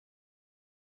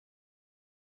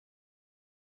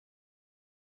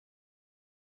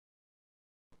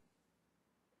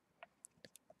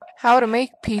How to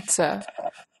make pizza.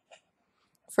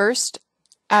 First,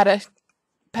 add a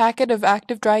packet of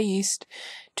active dry yeast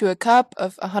to a cup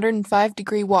of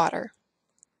 105-degree water.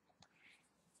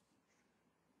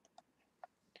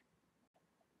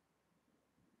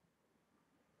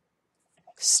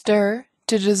 Stir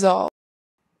to dissolve.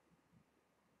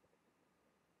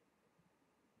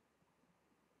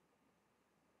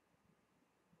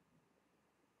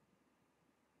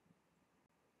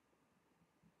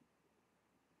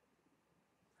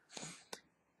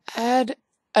 Add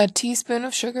a teaspoon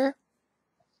of sugar.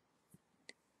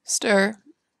 Stir.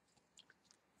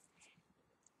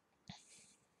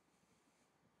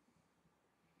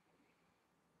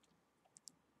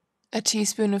 A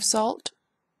teaspoon of salt.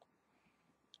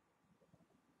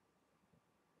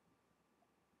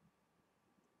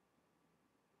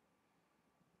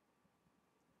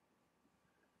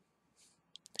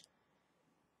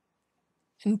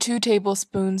 And 2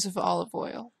 tablespoons of olive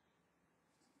oil.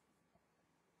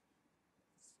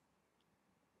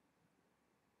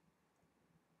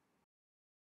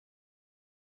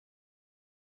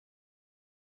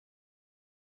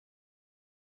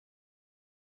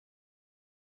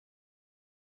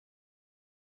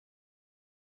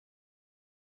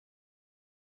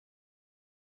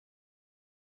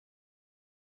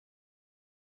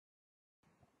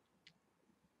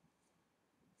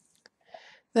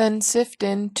 Then sift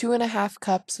in 2½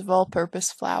 cups of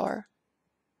all-purpose flour.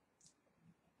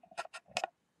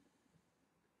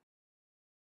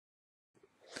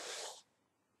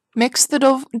 Mix the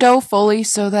dough fully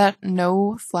so that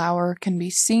no flour can be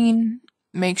seen.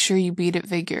 Make sure you beat it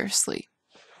vigorously.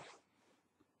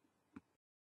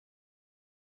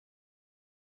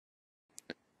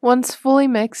 Once fully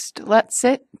mixed, let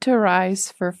sit to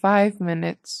rise for 5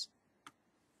 minutes.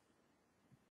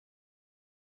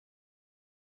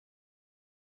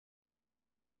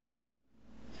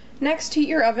 Next, heat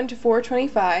your oven to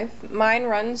 425. Mine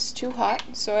runs too hot,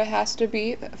 so it has to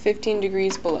be 15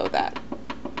 degrees below that.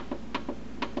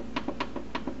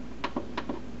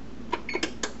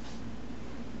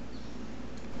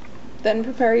 Then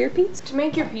prepare your pizza. To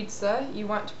make your pizza, you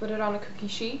want to put it on a cookie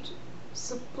sheet.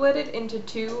 Split it into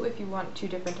 2 if you want 2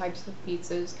 different types of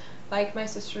pizzas, like my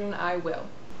sister and I will.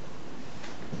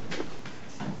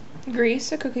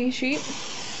 Grease a cookie sheet.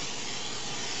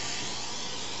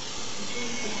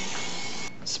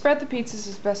 Spread the pizzas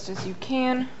as best as you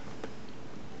can.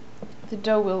 The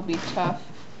dough will be tough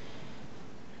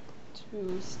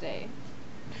to stay.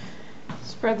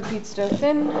 Spread the pizza dough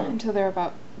thin until they're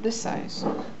about this size.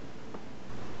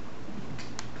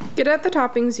 Get out the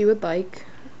toppings you would like.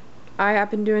 I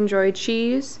happen to enjoy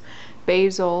cheese,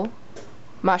 basil,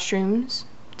 mushrooms,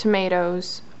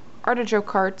 tomatoes,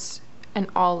 artichoke hearts, and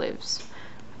olives.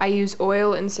 I use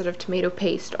oil instead of tomato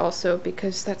paste also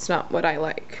because that's not what I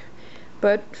like.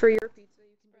 But for your pizza,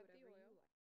 you can do whatever you like.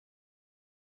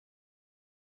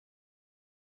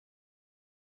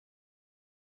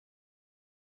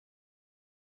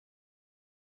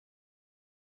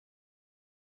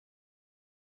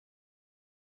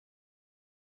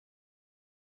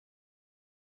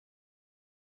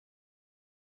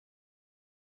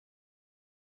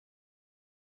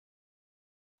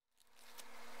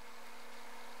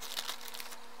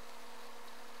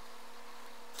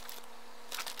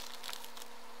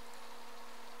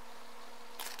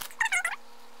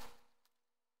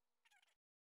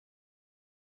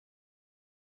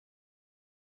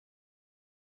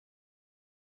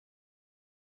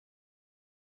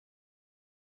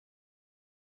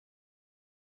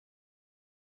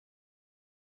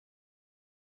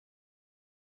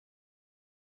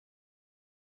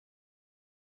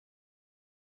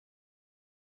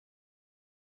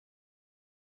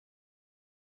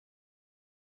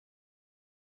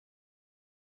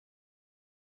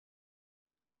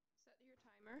 Set your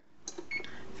timer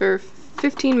for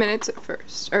 15 minutes at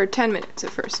first, or 10 minutes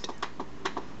at first.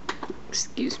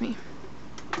 Excuse me.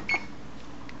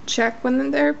 Check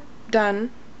when they're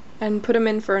done and put them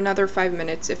in for another 5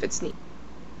 minutes if it's needed.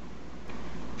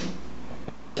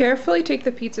 Carefully take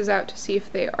the pizzas out to see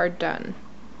if they are done.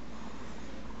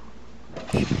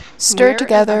 Stir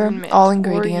together all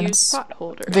ingredients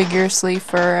vigorously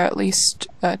for at least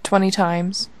 20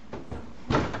 times.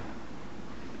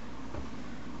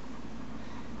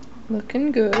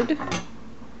 Looking good.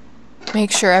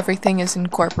 Make sure everything is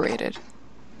incorporated.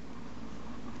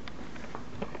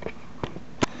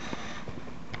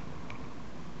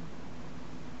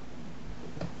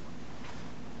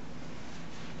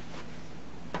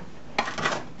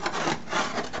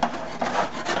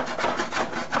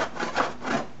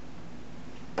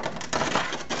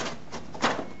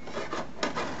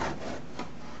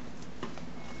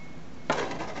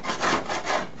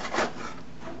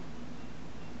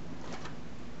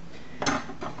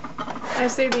 I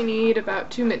say they need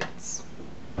about 2 minutes.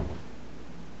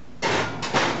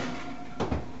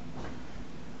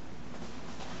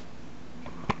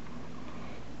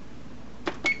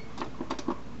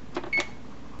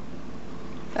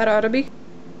 That ought to be.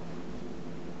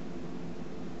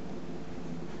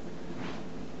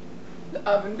 The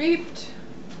oven beeped.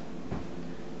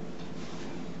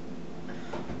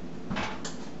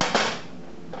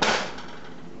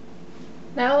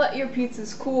 Now let your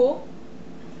pizzas cool.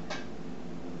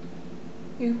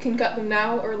 You can cut them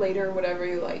now or later, whatever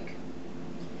you like.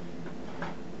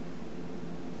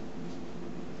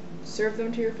 Serve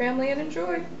them to your family and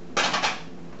enjoy.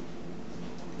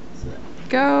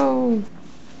 Go!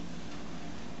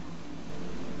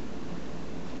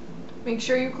 Make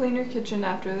sure you clean your kitchen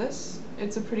after this.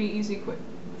 It's a pretty easy quick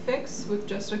fix with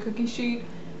just a cookie sheet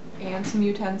and some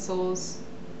utensils.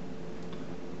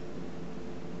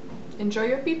 Enjoy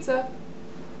your pizza!